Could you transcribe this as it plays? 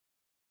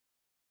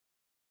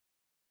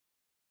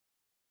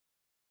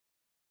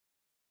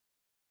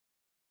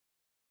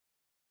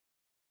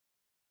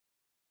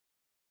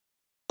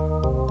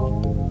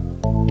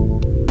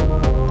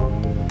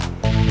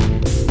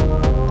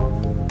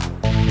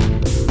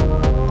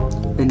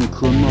Any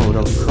cruel mode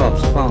of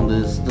corpse found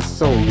is the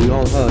soul. We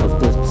all heard of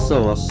this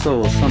soul.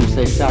 Some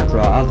say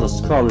Shakra, others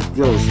call it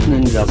ghosts,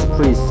 ninjas,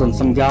 priests, and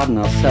some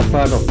gardeners have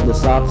heard of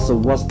this art. So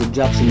was the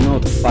judge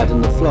notified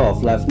in the flow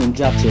of life?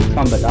 Ninjutsu,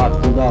 combat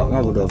art grew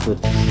out of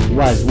it.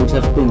 Wise would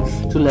have been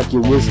to let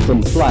your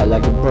wisdom fly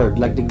like a bird,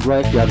 like the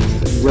graveyard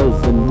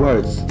dove in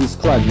words.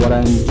 Describe what I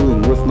am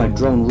doing with my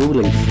drone,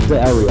 ruling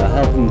the area,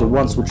 helping the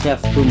ones which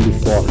have been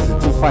before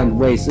to find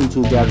ways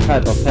into their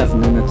type of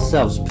heaven in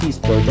itself. Peace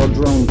bird or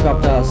drone,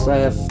 Copters, I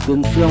have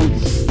been flown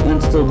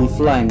and still be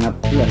flying up,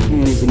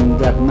 using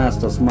that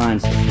master's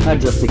minds. I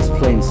just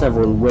explained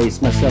several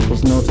ways myself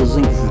was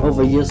noticing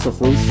over years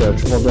of research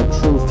for the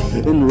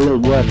truth in real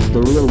words.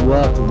 The real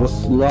word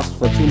was lost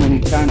for too many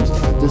times.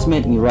 This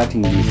made me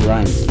writing these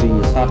lines.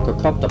 Genius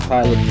hardcore copter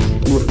pilot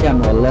with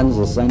camera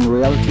lenses, and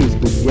reality is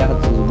begat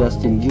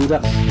Sebastian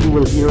Judah. You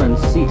will hear and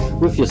see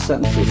with your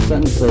senses.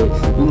 Sensei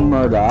in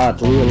murder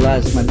art,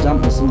 realize my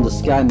dumbness in the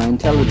sky, my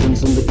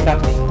intelligence in the cut.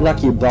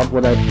 Lucky about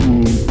what I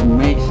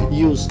may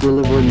use,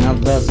 delivering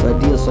others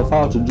ideas of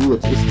how to do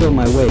it is still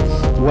my way.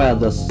 Why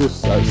others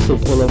are so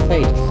full of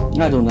hate,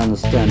 I don't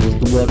understand. Is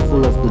the world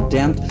full of the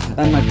damned?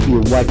 I might be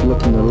a white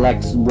looking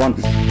relaxed one,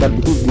 but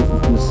who gives me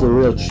the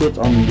real shit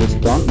on this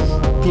dawn?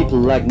 People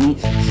like me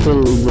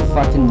still the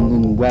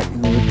fucking whack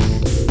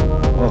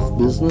of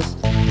business,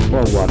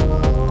 or what?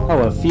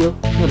 How I feel?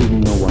 Not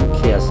even no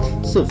one cares.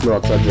 Sith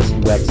Lords are just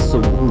wax,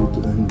 so who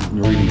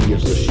really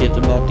gives a shit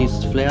about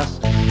these flares?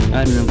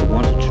 I never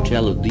wanted to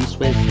tell it these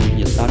ways.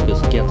 Genius hardcore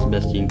scared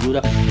Sebastian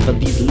Judah, but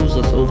these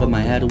losers over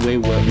my head away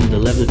were in the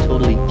level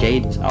totally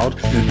gated out.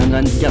 And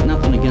I got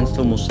nothing against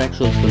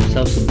homosexuals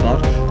themselves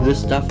about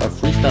this stuff. I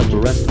freestyled the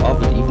rest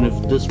of it, even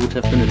if this would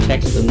have been a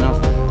text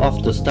enough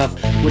of the stuff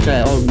which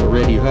I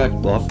already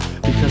heard of.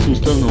 Because I'm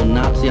still no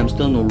Nazi, I'm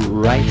still no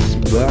rice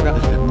burger,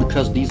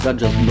 because these are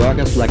just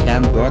burgers like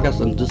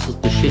hamburgers, and this is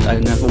the shit I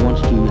never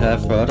wanted to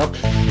have heard of,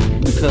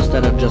 because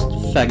that are just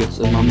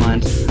faggots in my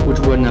mind, which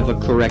were never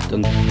correct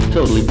and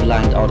totally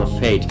blind out of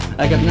hate.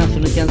 I got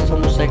nothing against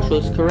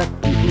homosexuals, correct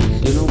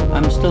people, you know,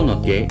 I'm still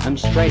not gay, I'm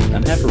straight,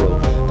 I'm hetero,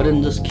 but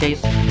in this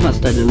case,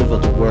 must I deliver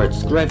the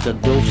words?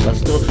 Graveyard doves are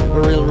still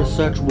a real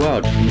research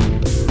word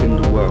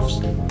in the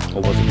words. Or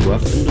was it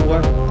worth in the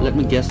work? Let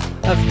me guess,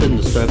 I've been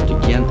disturbed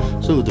again,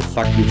 so who the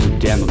fuck gives a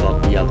damn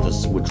about the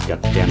others which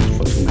got damned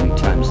for too many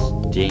times?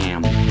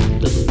 Damn,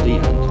 this is the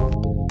end.